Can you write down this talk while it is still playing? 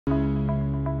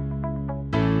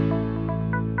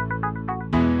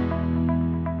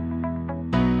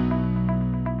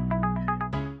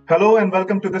Hello and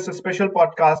welcome to this special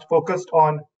podcast focused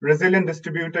on resilient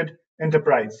distributed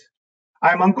enterprise.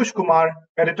 I am Ankush Kumar,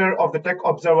 editor of the Tech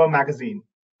Observer magazine.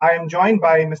 I am joined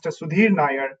by Mr. Sudhir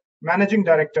Nayar, Managing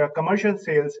Director, Commercial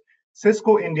Sales,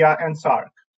 Cisco India and SAARC.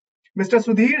 Mr.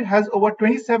 Sudhir has over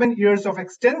 27 years of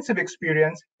extensive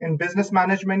experience in business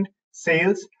management,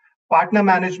 sales, partner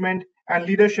management, and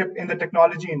leadership in the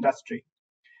technology industry.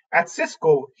 At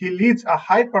Cisco, he leads a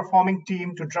high-performing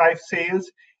team to drive sales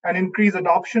and increase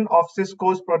adoption of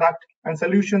Cisco's product and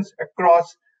solutions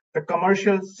across the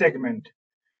commercial segment.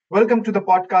 Welcome to the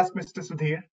podcast, Mr.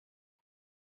 Sudhir.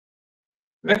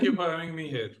 Thank you for having me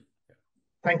here.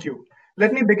 Thank you.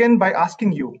 Let me begin by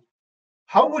asking you,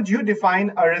 how would you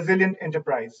define a resilient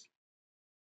enterprise?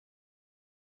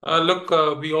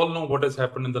 We all know what has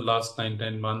happened in the last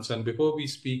 9-10 months. And before we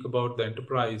speak about the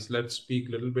enterprise, let's speak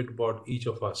a little bit about each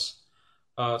of us.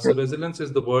 So resilience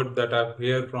is the word that I've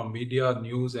heard from media,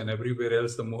 news, and everywhere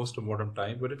else the most modern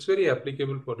time, but it's very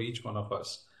applicable for each one of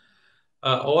us.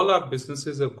 All our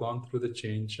businesses have gone through the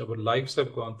change. Our lives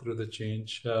have gone through the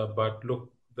change. But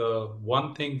look, the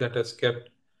one thing that has kept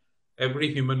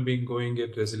every human being going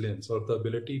is resilience, or the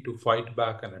ability to fight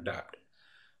back and adapt.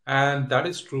 And that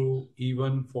is true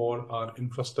even for our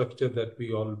infrastructure that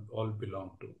we all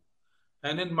belong to.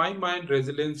 And in my mind,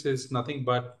 resilience is nothing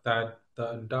but that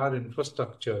the entire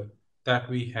infrastructure that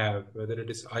we have, whether it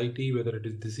is IT, whether it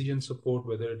is decision support,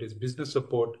 whether it is business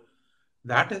support,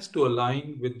 that has to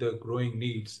align with the growing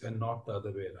needs and not the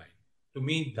other way around. To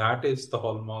me, that is the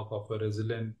hallmark of a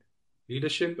resilient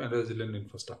leadership and resilient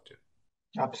infrastructure.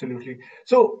 Absolutely.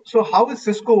 So how is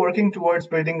Cisco working towards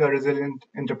building a resilient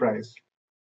enterprise?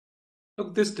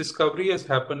 Look, this discovery has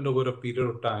happened over a period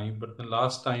of time, but in the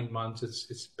last 9 months,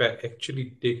 it's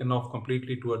actually taken off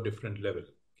completely to a different level.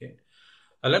 Okay,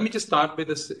 let me just start with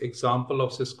this example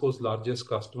of Cisco's largest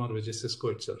customer, which is Cisco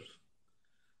itself.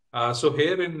 So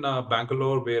here in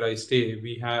Bangalore, where I stay,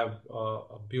 we have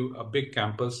a big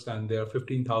campus, and there are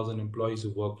 15,000 employees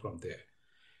who work from there.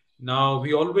 Now,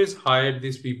 we always hired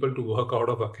these people to work out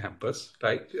of our campus,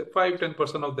 right?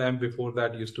 5-10% of them before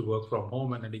that used to work from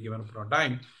home at any given point of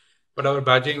time, but our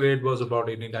badging rate was about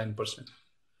 89%.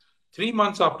 3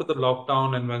 months after the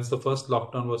lockdown, and once the first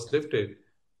lockdown was lifted,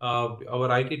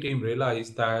 our IT team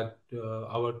realized that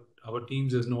our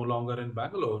teams is no longer in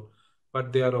Bangalore,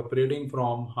 but they are operating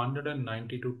from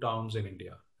 192 towns in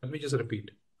India. Let me just repeat.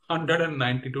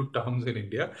 192 towns in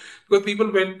India, because people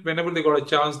went whenever they got a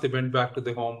chance, they went back to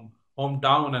their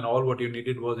hometown, and all what you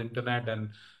needed was internet and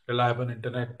reliable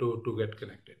internet to get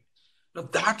connected. Now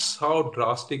that's how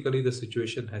drastically the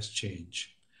situation has changed,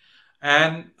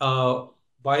 and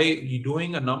by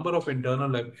doing a number of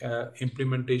internal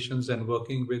implementations and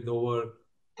working with over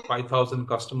 5,000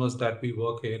 customers that we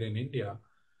work here in India,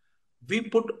 we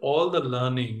put all the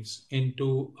learnings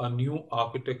into a new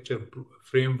architecture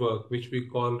framework, which we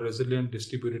call resilient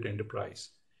distributed enterprise,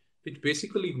 which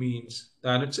basically means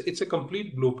that it's a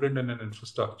complete blueprint and an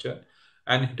infrastructure,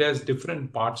 and it has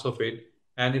different parts of it,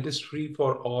 and it is free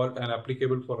for all and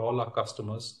applicable for all our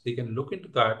customers. They can look into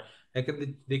that,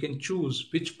 and they can choose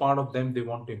which part of them they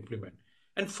want to implement.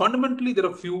 And fundamentally, there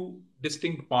are a few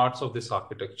distinct parts of this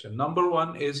architecture. Number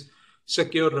one is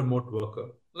secure remote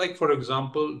worker. Like, for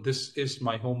example, this is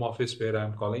my home office where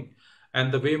I'm calling.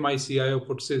 And the way my CIO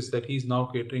puts it is that he's now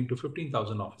catering to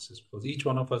 15,000 offices, because each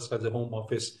one of us has a home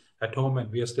office at home and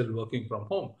we are still working from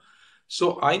home.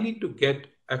 So I need to get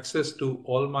access to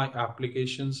all my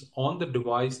applications on the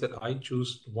device that I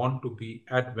want to be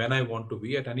at when I want to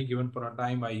be. At any given point in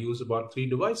time, I use about 3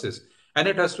 devices, and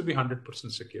it has to be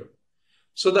 100% secure.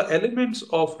 So the elements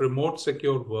of remote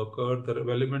secure worker, the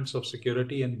elements of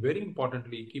security, and very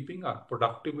importantly, keeping our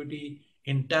productivity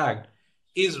intact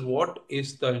is what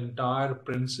is the entire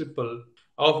principle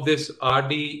of this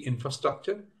RD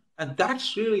infrastructure. And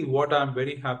that's really what I'm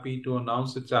very happy to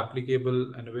announce. It's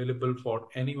applicable and available for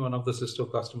any one of the Cisco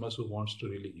customers who wants to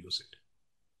really use it.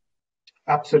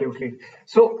 Absolutely.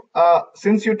 So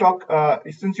since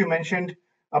you mentioned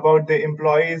about the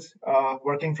employees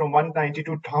working from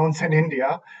 192 towns in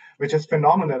India, which is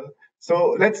phenomenal.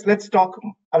 So let's talk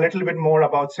a little bit more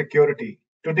about security.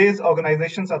 Today's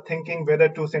organizations are thinking whether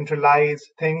to centralize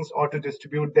things or to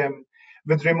distribute them.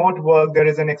 With remote work, there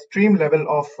is an extreme level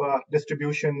of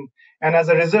distribution, and as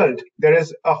a result, there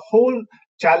is a whole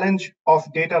challenge of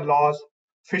data loss,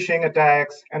 phishing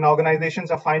attacks, and organizations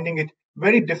are finding it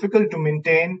very difficult to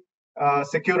maintain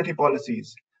security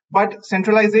policies. But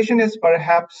centralization is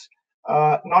perhaps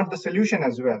not the solution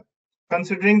as well.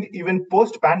 Considering even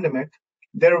post-pandemic,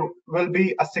 there will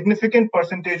be a significant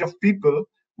percentage of people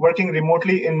working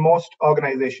remotely in most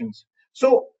organizations.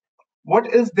 So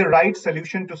what is the right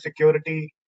solution to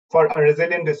security for a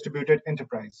resilient distributed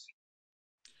enterprise?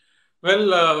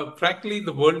 Well, frankly,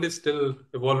 the world is still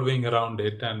evolving around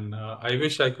it, and I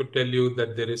wish I could tell you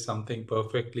that there is something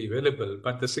perfectly available.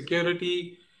 But the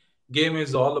security game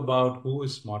is all about who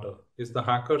is smarter. Is the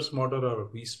hacker smarter or are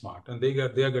we smart? And they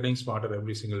are getting smarter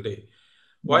every single day.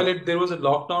 While there was a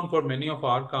lockdown for many of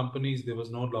our companies, there was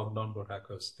no lockdown for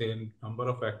hackers. The number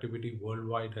of activity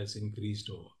worldwide has increased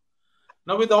over.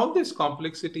 Now, with all this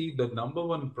complexity, the number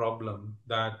one problem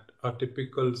that a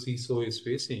typical CISO is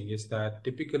facing is that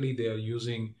typically they are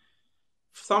using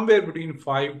somewhere between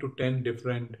 5 to 10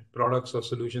 different products or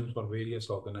solutions for various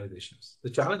organizations.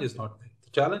 The challenge is not that. The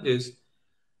challenge is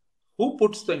who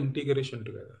puts the integration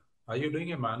together? Are you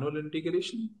doing a manual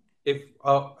integration? If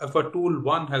a tool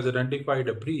one has identified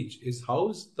a breach, is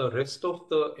how's the rest of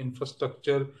the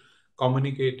infrastructure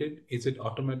communicated? Is it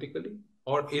automatically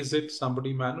or is it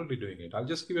somebody manually doing it? I'll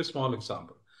just give a small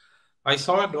example. I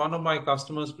saw at one of my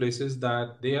customers' places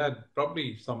that they had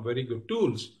probably some very good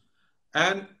tools,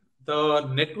 and the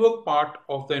network part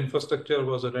of the infrastructure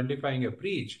was identifying a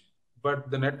breach, but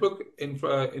the network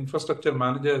infrastructure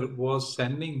manager was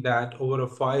sending that over a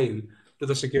file to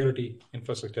the security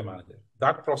infrastructure manager.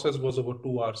 That process was over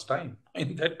 2 hours time.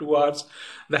 In that 2 hours,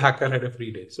 the hacker had a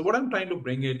free day. So what I'm trying to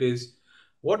bring it is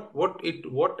what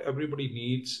everybody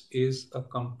needs is a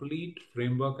complete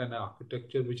framework and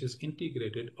architecture which is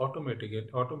integrated,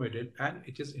 automated, and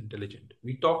it is intelligent.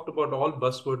 We talked about all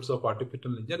buzzwords of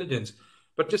artificial intelligence,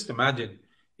 but just imagine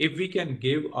if we can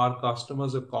give our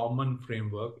customers a common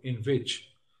framework in which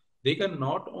they can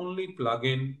not only plug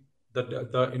in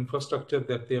the infrastructure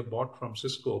that they have bought from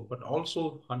Cisco, but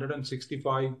also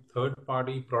 165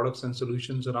 third-party products and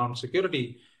solutions around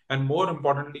security, and more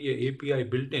importantly, a API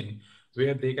built in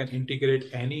where they can integrate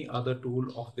any other tool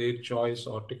of their choice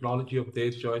or technology of their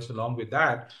choice along with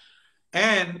that.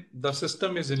 And the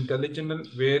system is intelligent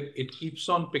where it keeps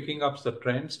on picking up the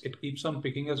trends. It keeps on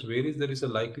picking us where there is a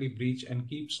likely breach and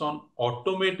keeps on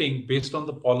automating based on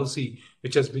the policy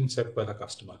which has been set by the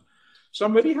customer. So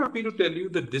I'm very happy to tell you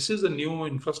that this is a new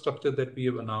infrastructure that we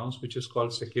have announced, which is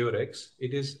called SecureX.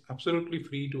 It is absolutely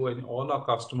free to all our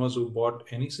customers who bought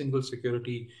any single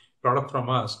security product from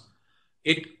us.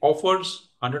 It offers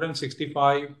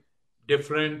 165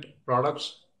 different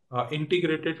products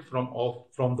integrated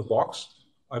from the box.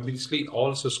 Obviously,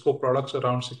 all Cisco products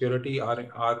around security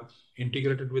are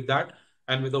integrated with that.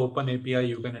 And with the open API,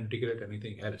 you can integrate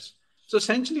anything else. So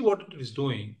essentially what it is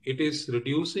doing, it is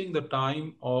reducing the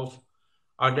time of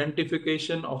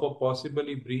identification of a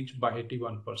possibly breach by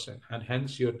 81%. And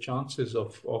hence your chances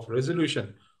of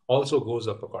resolution also goes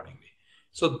up accordingly.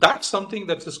 So that's something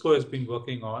that Cisco has been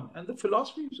working on, and the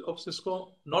philosophy of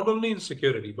Cisco, not only in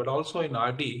security but also in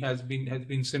RD, has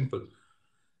been simple.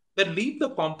 Then leave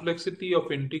the complexity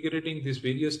of integrating these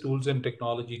various tools and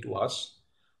technology to us.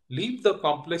 Leave the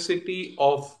complexity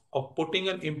of putting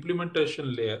an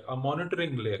implementation layer, a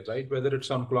monitoring layer, right? Whether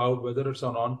it's on cloud, whether it's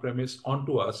on-premise,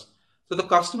 onto us. So the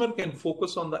customer can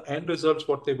focus on the end results,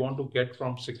 what they want to get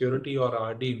from security or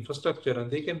RD infrastructure, and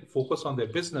they can focus on their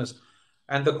business.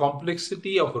 And the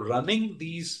complexity of running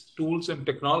these tools and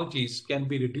technologies can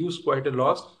be reduced quite a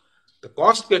lot. The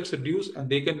cost gets reduced and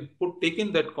they can take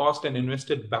in that cost and invest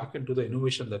it back into the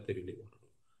innovation that they really want to do.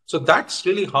 So that's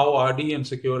really how RD and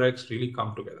SecureX really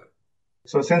come together.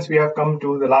 So since we have come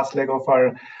to the last leg of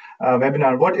our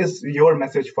webinar, what is your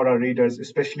message for our readers,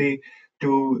 especially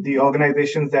to the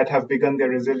organizations that have begun their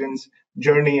resilience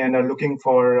journey and are looking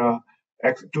for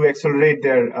to accelerate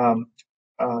their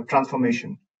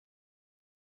transformation?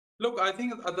 Look, I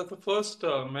think the first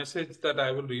message that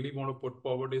I will really want to put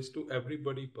forward is to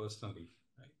everybody personally.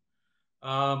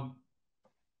 Right?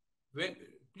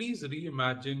 Please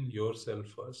reimagine yourself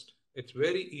first. It's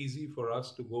very easy for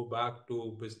us to go back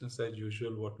to business as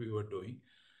usual, what we were doing.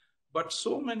 But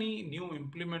so many new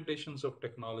implementations of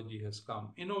technology has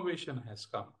come, innovation has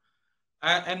come.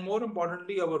 And more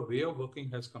importantly, our way of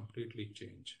working has completely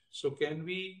changed. So can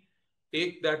we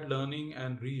take that learning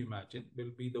and reimagine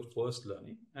will be the first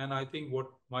learning. And I think what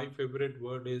my favorite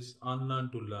word is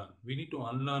unlearn to learn. We need to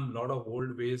unlearn a lot of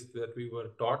old ways that we were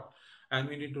taught, and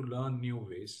we need to learn new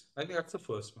ways. I think that's the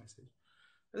first message.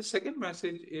 The second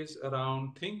message is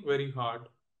around think very hard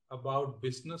about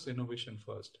business innovation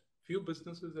first. Few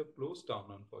businesses have closed down,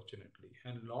 unfortunately,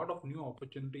 and a lot of new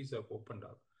opportunities have opened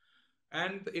up.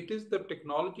 And it is the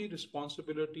technology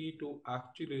responsibility to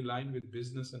actually align with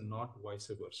business and not vice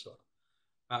versa.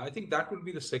 I think that will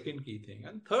be the second key thing.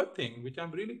 And third thing, which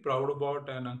I'm really proud about,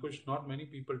 and Ankush, not many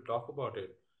people talk about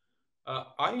it.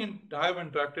 I have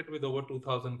interacted with over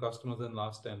 2,000 customers in the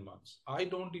last 10 months. I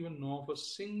don't even know of a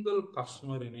single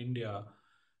customer in India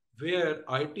where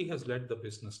IT has let the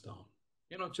business down.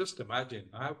 Just imagine,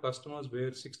 I have customers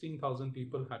where 16,000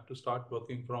 people had to start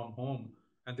working from home,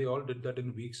 and they all did that in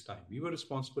a week's time. We were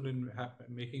responsible in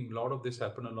making a lot of this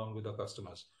happen along with our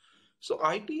customers. So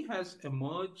IT has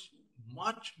emerged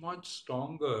much, much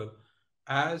stronger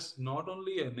as not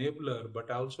only an enabler, but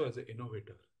also as an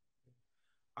innovator.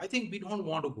 I think we don't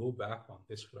want to go back on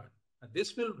this front. And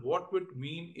this will, what would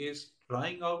mean is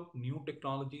trying out new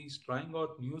technologies, trying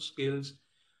out new skills,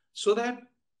 so that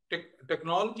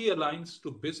technology aligns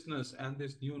to business and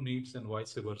these new needs and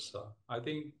vice versa. I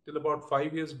think till about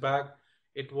 5 years back,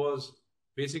 it was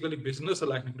basically business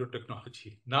aligning to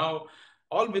technology. Now,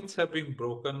 all myths have been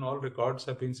broken, all records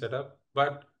have been set up,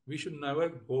 but we should never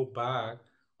go back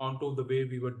onto the way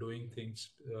we were doing things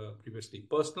previously,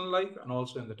 personal life and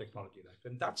also in the technology life.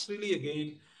 And that's really,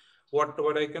 again,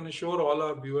 what I can assure all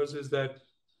our viewers is that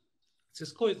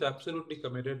Cisco is absolutely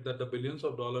committed that the billions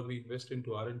of dollars we invest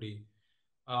into R&D,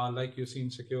 like you've seen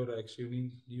SecureX,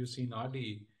 you've seen RD,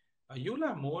 you'll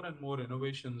have more and more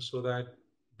innovations so that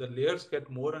the layers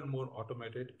get more and more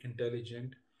automated,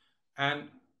 intelligent, and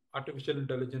artificial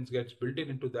intelligence gets built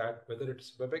into that, whether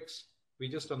it's WebEx. We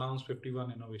just announced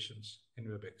 51 innovations in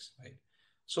WebEx, right?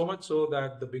 So much so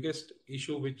that the biggest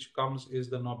issue which comes is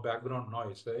the background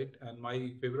noise, right? And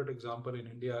my favorite example in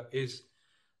India is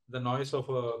the noise of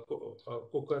a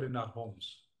cooker in our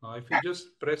homes. Now, if you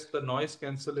just press the noise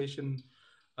cancellation,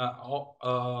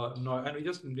 and we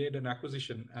just made an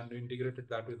acquisition and integrated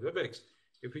that with WebEx.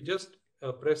 If you just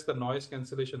press the noise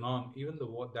cancellation on, even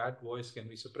that voice can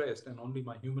be suppressed, and only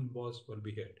my human voice will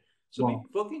be heard. So Wow.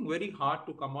 we're working very hard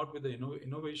to come out with the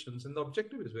innovations, and the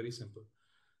objective is very simple.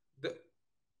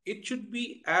 It should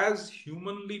be as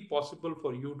humanly possible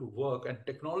for you to work, and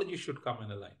technology should come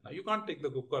in a line. Now, you can't take the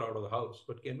cooker out of the house,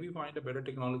 but can we find a better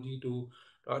technology to,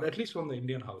 or at least from the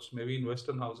Indian house? Maybe in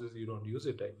Western houses you don't use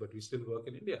it, right? But we still work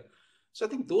in India. So I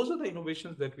think those are the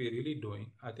innovations that we're really doing.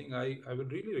 I think I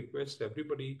would really request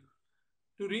everybody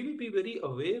to really be very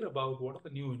aware about what are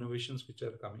the new innovations which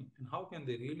are coming and how can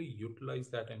they really utilize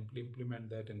that and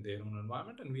implement that in their own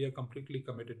environment. And we are completely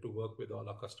committed to work with all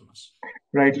our customers.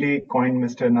 Rightly coined,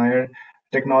 Mr. Nayar.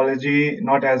 Technology,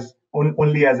 not as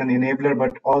only as an enabler,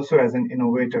 but also as an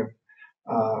innovator,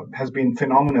 has been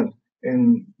phenomenal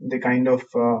in the kind of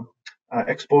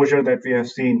exposure that we have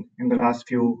seen in the last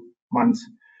few months.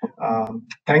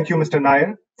 Thank you, Mr.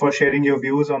 Nayar, for sharing your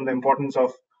views on the importance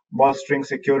of bolstering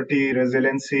security,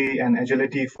 resiliency, and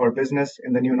agility for business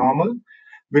in the new normal.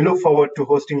 We look forward to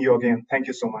hosting you again. Thank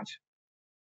you so much.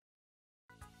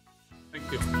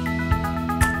 Thank you.